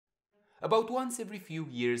About once every few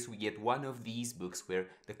years we get one of these books where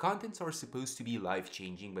the contents are supposed to be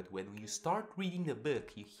life-changing, but when you start reading the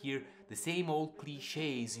book you hear the same old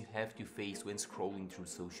cliches you have to face when scrolling through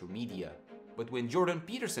social media. But when Jordan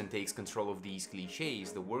Peterson takes control of these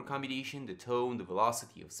cliches, the word combination, the tone, the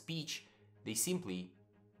velocity of speech, they simply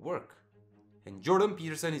work. And Jordan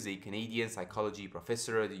Peterson is a Canadian psychology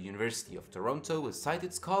professor at the University of Toronto, a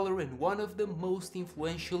cited scholar and one of the most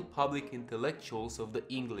influential public intellectuals of the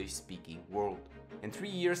English-speaking world. And 3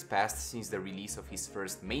 years passed since the release of his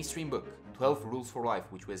first mainstream book, 12 Rules for Life,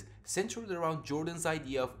 which was centered around Jordan's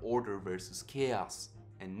idea of order versus chaos.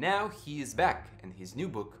 And now he is back, and his new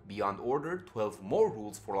book, Beyond Order, 12 More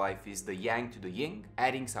Rules for Life, is the yang to the yin,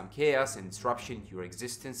 adding some chaos and disruption to your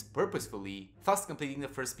existence purposefully, thus completing the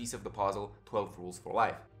first piece of the puzzle, 12 Rules for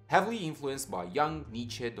Life. Heavily influenced by Jung,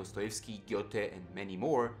 Nietzsche, Dostoevsky, Goethe, and many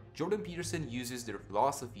more, Jordan Peterson uses their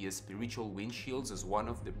philosophy as spiritual windshields, as one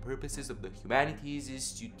of the purposes of the humanities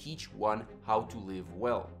is to teach one how to live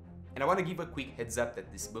well. And I want to give a quick heads up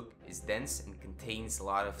that this book is dense and contains a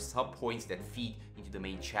lot of sub-points that feed into the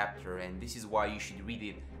main chapter, and this is why you should read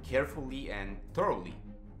it carefully and thoroughly.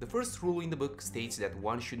 The first rule in the book states that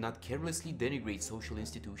one should not carelessly denigrate social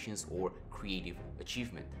institutions or creative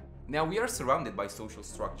achievement. Now, we are surrounded by social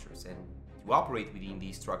structures, and to operate within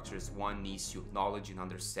these structures, one needs to acknowledge and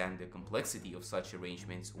understand the complexity of such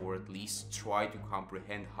arrangements, or at least try to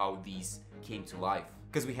comprehend how these came to life.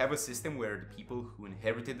 Because we have a system where the people who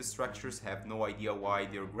inherited the structures have no idea why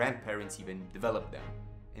their grandparents even developed them.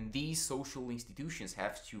 And these social institutions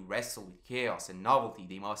have to wrestle with chaos and novelty.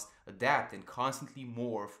 They must adapt and constantly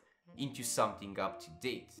morph into something up to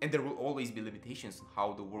date. And there will always be limitations on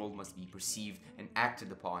how the world must be perceived and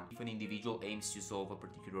acted upon. If an individual aims to solve a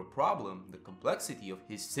particular problem, the complexity of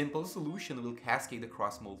his simple solution will cascade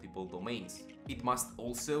across multiple domains. It must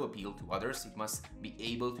also appeal to others, it must be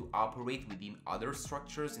able to operate within other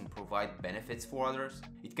structures and provide benefits for others.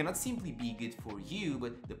 It cannot simply be good for you,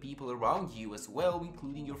 but the people around you as well,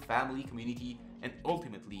 including your family, community, and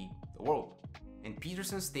ultimately the world. And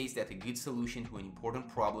Peterson states that a good solution to an important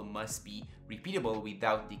problem must be repeatable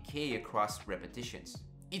without decay across repetitions,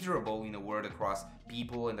 iterable in a word across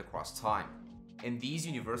people and across time. And these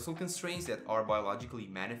universal constraints that are biologically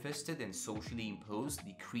manifested and socially imposed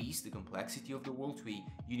decrease the complexity of the world to a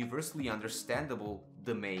universally understandable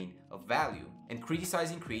domain of value. And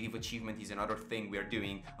criticizing creative achievement is another thing we are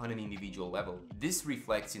doing on an individual level. This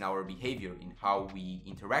reflects in our behavior, in how we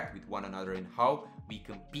interact with one another and how we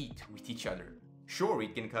compete with each other. Sure,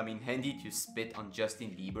 it can come in handy to spit on Justin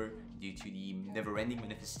Bieber due to the never-ending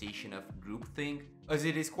manifestation of groupthink, as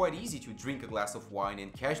it is quite easy to drink a glass of wine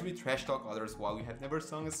and casually trash talk others while you have never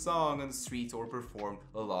sung a song on the streets or performed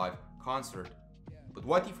a live concert. But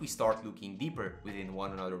what if we start looking deeper within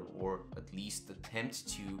one another, or at least attempt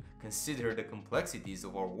to consider the complexities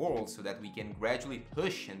of our world so that we can gradually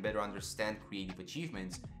push and better understand creative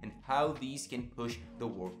achievements and how these can push the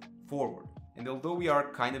world forward? And although we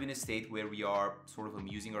are kind of in a state where we are sort of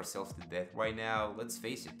amusing ourselves to death right now, let's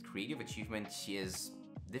face it, creative achievement is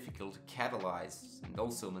difficult to catalyze and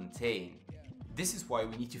also maintain. This is why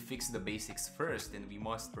we need to fix the basics first, and we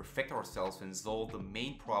must perfect ourselves and solve the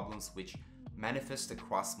main problems which manifest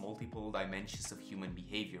across multiple dimensions of human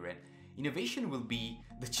behavior, and innovation will be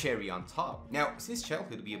the cherry on top. Now, since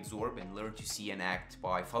childhood we absorb and learn to see and act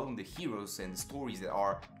by following the heroes and stories that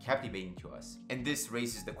are captivating to us. And this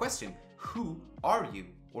raises the question, who are you?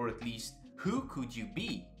 Or at least, who could you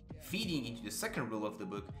be? Feeding into the second rule of the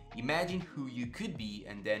book, imagine who you could be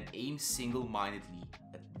and then aim single-mindedly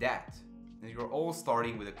at that. And we are all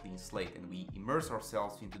starting with a clean slate, and we immerse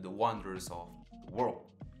ourselves into the wonders of the world.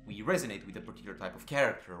 We resonate with a particular type of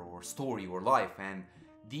character or story or life, and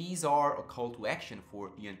these are a call to action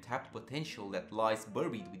for the untapped potential that lies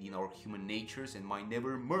buried within our human natures and might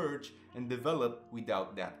never merge and develop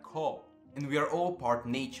without that call. And we are all part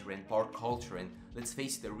nature and part culture, and let's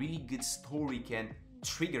face it, a really good story can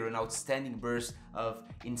trigger an outstanding burst of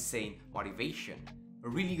insane motivation. A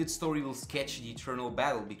really good story will sketch the eternal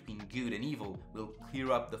battle between good and evil, will clear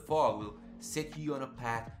up the fog, will set you on a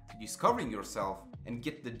path to discovering yourself, and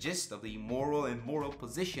get the gist of the moral and moral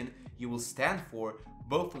position you will stand for,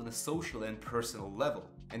 both on a social and personal level.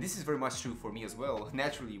 And this is very much true for me as well.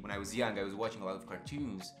 Naturally, when I was young, I was watching a lot of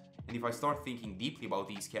cartoons, and if I start thinking deeply about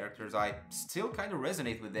these characters, I still kind of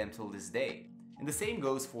resonate with them till this day. And the same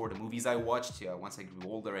goes for the movies I watched once I grew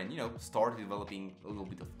older and, started developing a little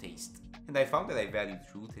bit of taste. And I found that I value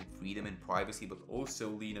truth and freedom and privacy, but also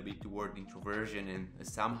lean a bit toward introversion and a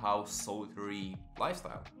somehow solitary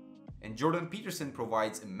lifestyle. And Jordan Peterson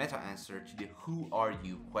provides a meta-answer to the "who are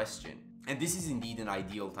you" question. And this is indeed an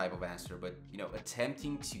ideal type of answer, but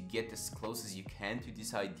attempting to get as close as you can to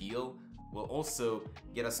this ideal will also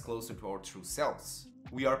get us closer to our true selves.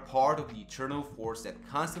 We are part of the eternal force that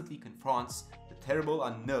constantly confronts the terrible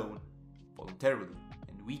unknown voluntarily,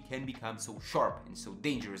 and we can become so sharp and so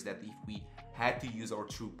dangerous that if we had to use our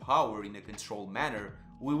true power in a controlled manner,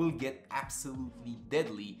 we will get absolutely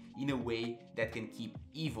deadly in a way that can keep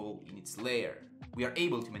evil in its lair. We are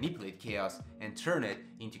able to manipulate chaos and turn it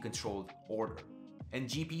into controlled order. And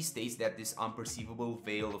GP states that this unperceivable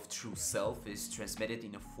veil of true self is transmitted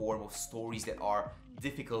in a form of stories that are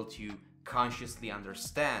difficult to consciously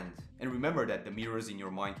understand. And remember that the mirrors in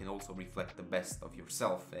your mind can also reflect the best of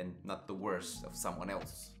yourself and not the worst of someone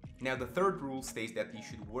else. Now, the third rule states that you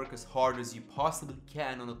should work as hard as you possibly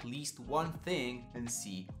can on at least one thing and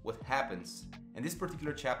see what happens. And this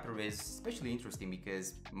particular chapter is especially interesting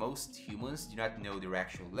because most humans do not know their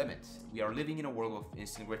actual limit. We are living in a world of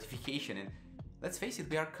instant gratification, and let's face it,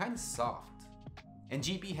 we are kind of soft. And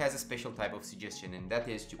GP has a special type of suggestion, and that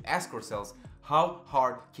is to ask ourselves, how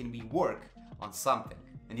hard can we work on something?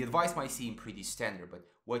 And the advice might seem pretty standard, but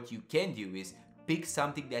what you can do is pick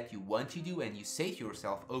something that you want to do and you say to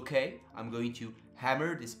yourself, okay, I'm going to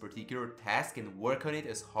hammer this particular task and work on it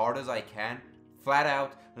as hard as I can, flat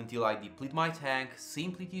out, until I deplete my tank,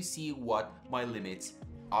 simply to see what my limits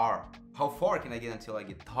are. How far can I get until I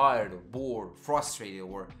get tired or bored, frustrated,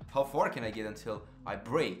 or how far can I get until I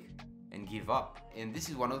break and give up? And this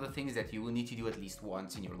is one of the things that you will need to do at least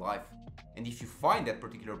once in your life. And if you find that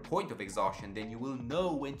particular point of exhaustion, then you will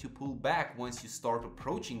know when to pull back once you start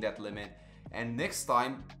approaching that limit, and next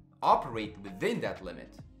time operate within that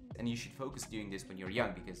limit. And you should focus doing this when you're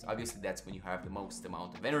young, because obviously that's when you have the most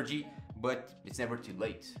amount of energy, but it's never too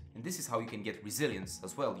late. And this is how you can get resilience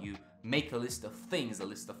as well. You make a list of things, a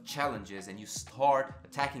list of challenges, and you start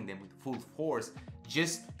attacking them with full force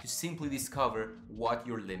just to simply discover what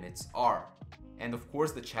your limits are. And of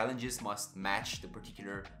course, the challenges must match the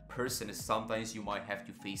particular person, as sometimes you might have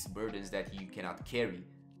to face burdens that you cannot carry.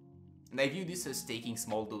 And I view this as taking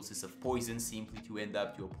small doses of poison simply to end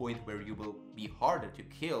up to a point where you will be harder to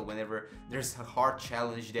kill whenever there's a hard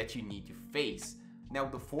challenge that you need to face. Now,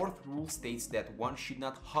 the fourth rule states that one should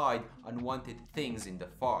not hide unwanted things in the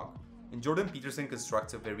fog. And Jordan Peterson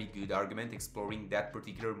constructs a very good argument exploring that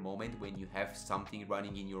particular moment when you have something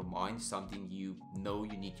running in your mind, something you know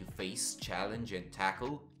you need to face, challenge, and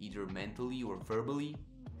tackle, either mentally or verbally,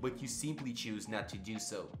 but you simply choose not to do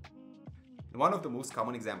so. And one of the most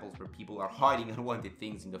common examples where people are hiding unwanted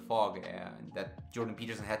things in the fog and that Jordan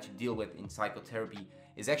Peterson had to deal with in psychotherapy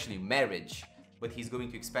is actually marriage. But he's going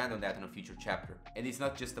to expand on that in a future chapter. And it's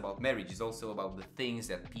not just about marriage, it's also about the things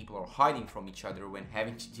that people are hiding from each other when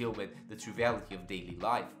having to deal with the triviality of daily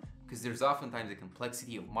life. Because there's oftentimes a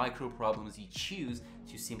complexity of micro problems you choose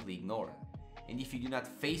to simply ignore. And if you do not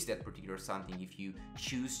face that particular something, if you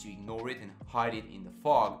choose to ignore it and hide it in the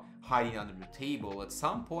fog, hide it under the table, at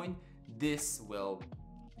some point, this will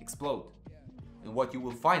explode. And what you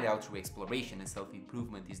will find out through exploration and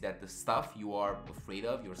self-improvement is that the stuff you are afraid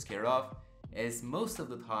of, you're scared of, is most of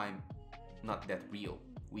the time not that real.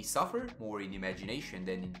 We suffer more in imagination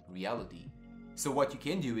than in reality. So what you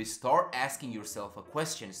can do is start asking yourself a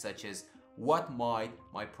question such as, what might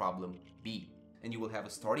my problem be? And you will have a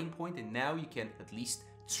starting point, and now you can at least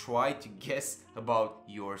try to guess about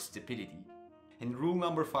your stupidity. And rule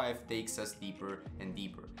number 5 takes us deeper and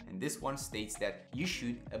deeper. And this one states that you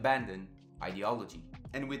should abandon ideology.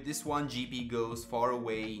 And with this one, GP goes far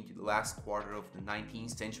away into the last quarter of the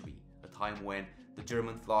 19th century. Time when the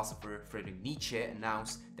German philosopher Friedrich Nietzsche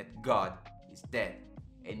announced that God is dead.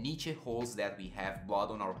 And Nietzsche holds that we have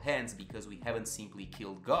blood on our hands because we haven't simply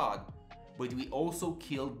killed God, but we also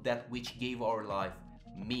killed that which gave our life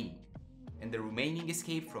meaning. And the remaining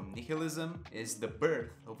escape from nihilism is the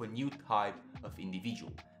birth of a new type of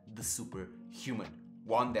individual, the superhuman.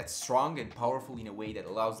 One that's strong and powerful in a way that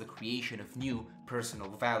allows the creation of new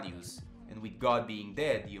personal values. And with God being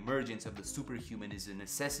dead, the emergence of the superhuman is a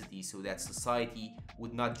necessity so that society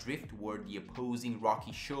would not drift toward the opposing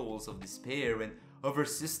rocky shoals of despair and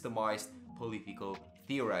over-systemized political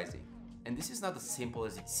theorizing. And this is not as simple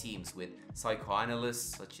as it seems, with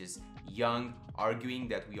psychoanalysts such as Jung arguing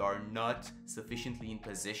that we are not sufficiently in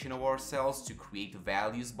possession of ourselves to create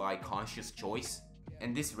values by conscious choice.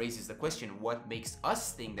 And this raises the question, what makes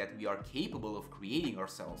us think that we are capable of creating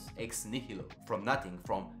ourselves ex nihilo, from nothing,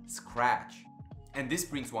 from scratch? And this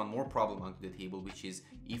brings one more problem onto the table, which is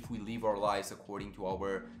if we live our lives according to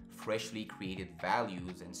our freshly created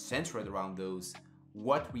values and centered around those,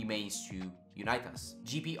 what remains to unite us?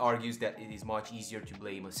 GP argues that it is much easier to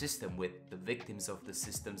blame a system with the victims of the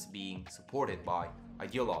systems being supported by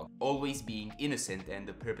ideologue, always being innocent and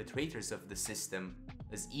the perpetrators of the system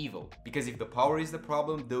as evil. Because if the power is the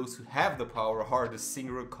problem, those who have the power are the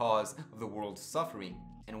singular cause of the world's suffering.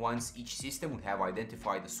 And once each system would have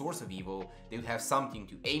identified the source of evil, they would have something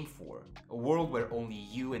to aim for. A world where only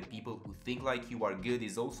you and people who think like you are good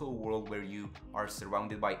is also a world where you are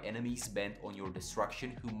surrounded by enemies bent on your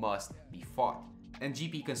destruction who must be fought. And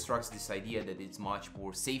GP constructs this idea that it's much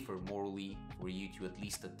more safer morally for you to at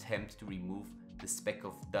least attempt to remove the speck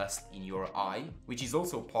of dust in your eye, which is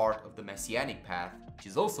also part of the messianic path, which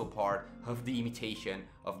is also part of the imitation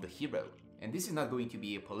of the hero. And this is not going to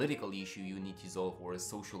be a political issue you need to solve or a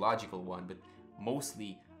sociological one, but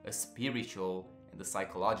mostly a spiritual and a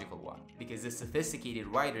psychological one. Because the sophisticated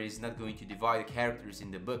writer is not going to divide the characters in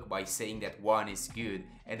the book by saying that one is good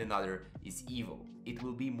and another is evil. It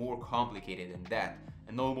will be more complicated than that,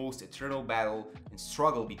 an almost eternal battle and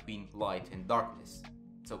struggle between light and darkness.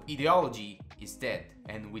 So ideology is dead,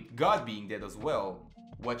 and with God being dead as well,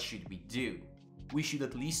 what should we do? We should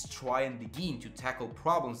at least try and begin to tackle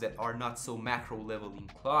problems that are not so macro level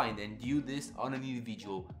inclined and do this on an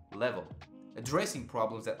individual level. Addressing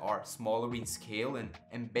problems that are smaller in scale and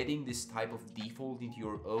embedding this type of default into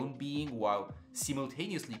your own being while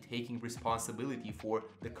simultaneously taking responsibility for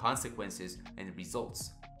the consequences and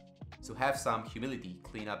results. So have some humility,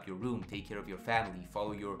 clean up your room, take care of your family,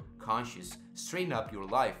 follow your conscience, straighten up your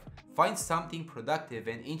life, find something productive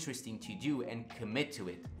and interesting to do and commit to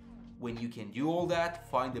it. When you can do all that,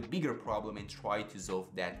 find a bigger problem and try to solve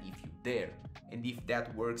that if you dare. And if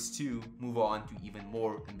that works too, move on to even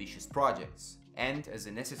more ambitious projects. And as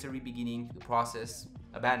a necessary beginning to the process,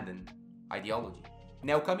 abandon ideology.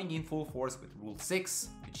 Now coming in full force with Rule 6,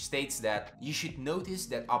 which states that you should notice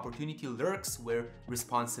that opportunity lurks where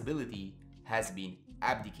responsibility has been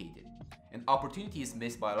abdicated. And opportunity is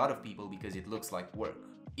missed by a lot of people because it looks like work.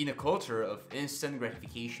 In a culture of instant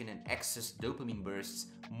gratification and excess dopamine bursts,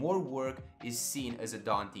 more work is seen as a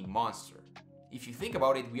daunting monster. If you think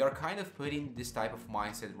about it, we are kind of putting this type of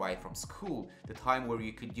mindset right from school, the time where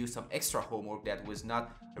you could do some extra homework that was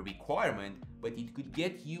not a requirement, but it could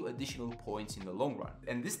get you additional points in the long run.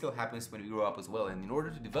 And this still happens when we grow up as well, and in order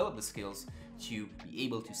to develop the skills to be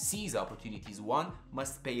able to seize opportunities, one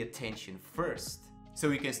must pay attention first.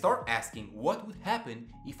 So you can start asking, what would happen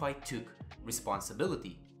if I took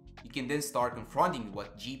responsibility? You can then start confronting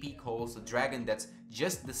what GP calls a dragon that's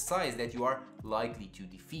just the size that you are likely to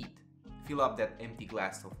defeat. Fill up that empty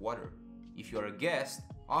glass of water. If you're a guest,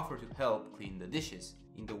 offer to help clean the dishes.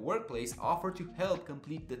 In the workplace, offer to help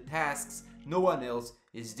complete the tasks no one else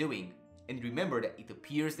is doing. And remember that it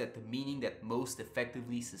appears that the meaning that most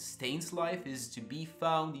effectively sustains life is to be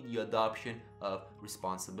found in the adoption of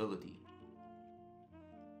responsibility.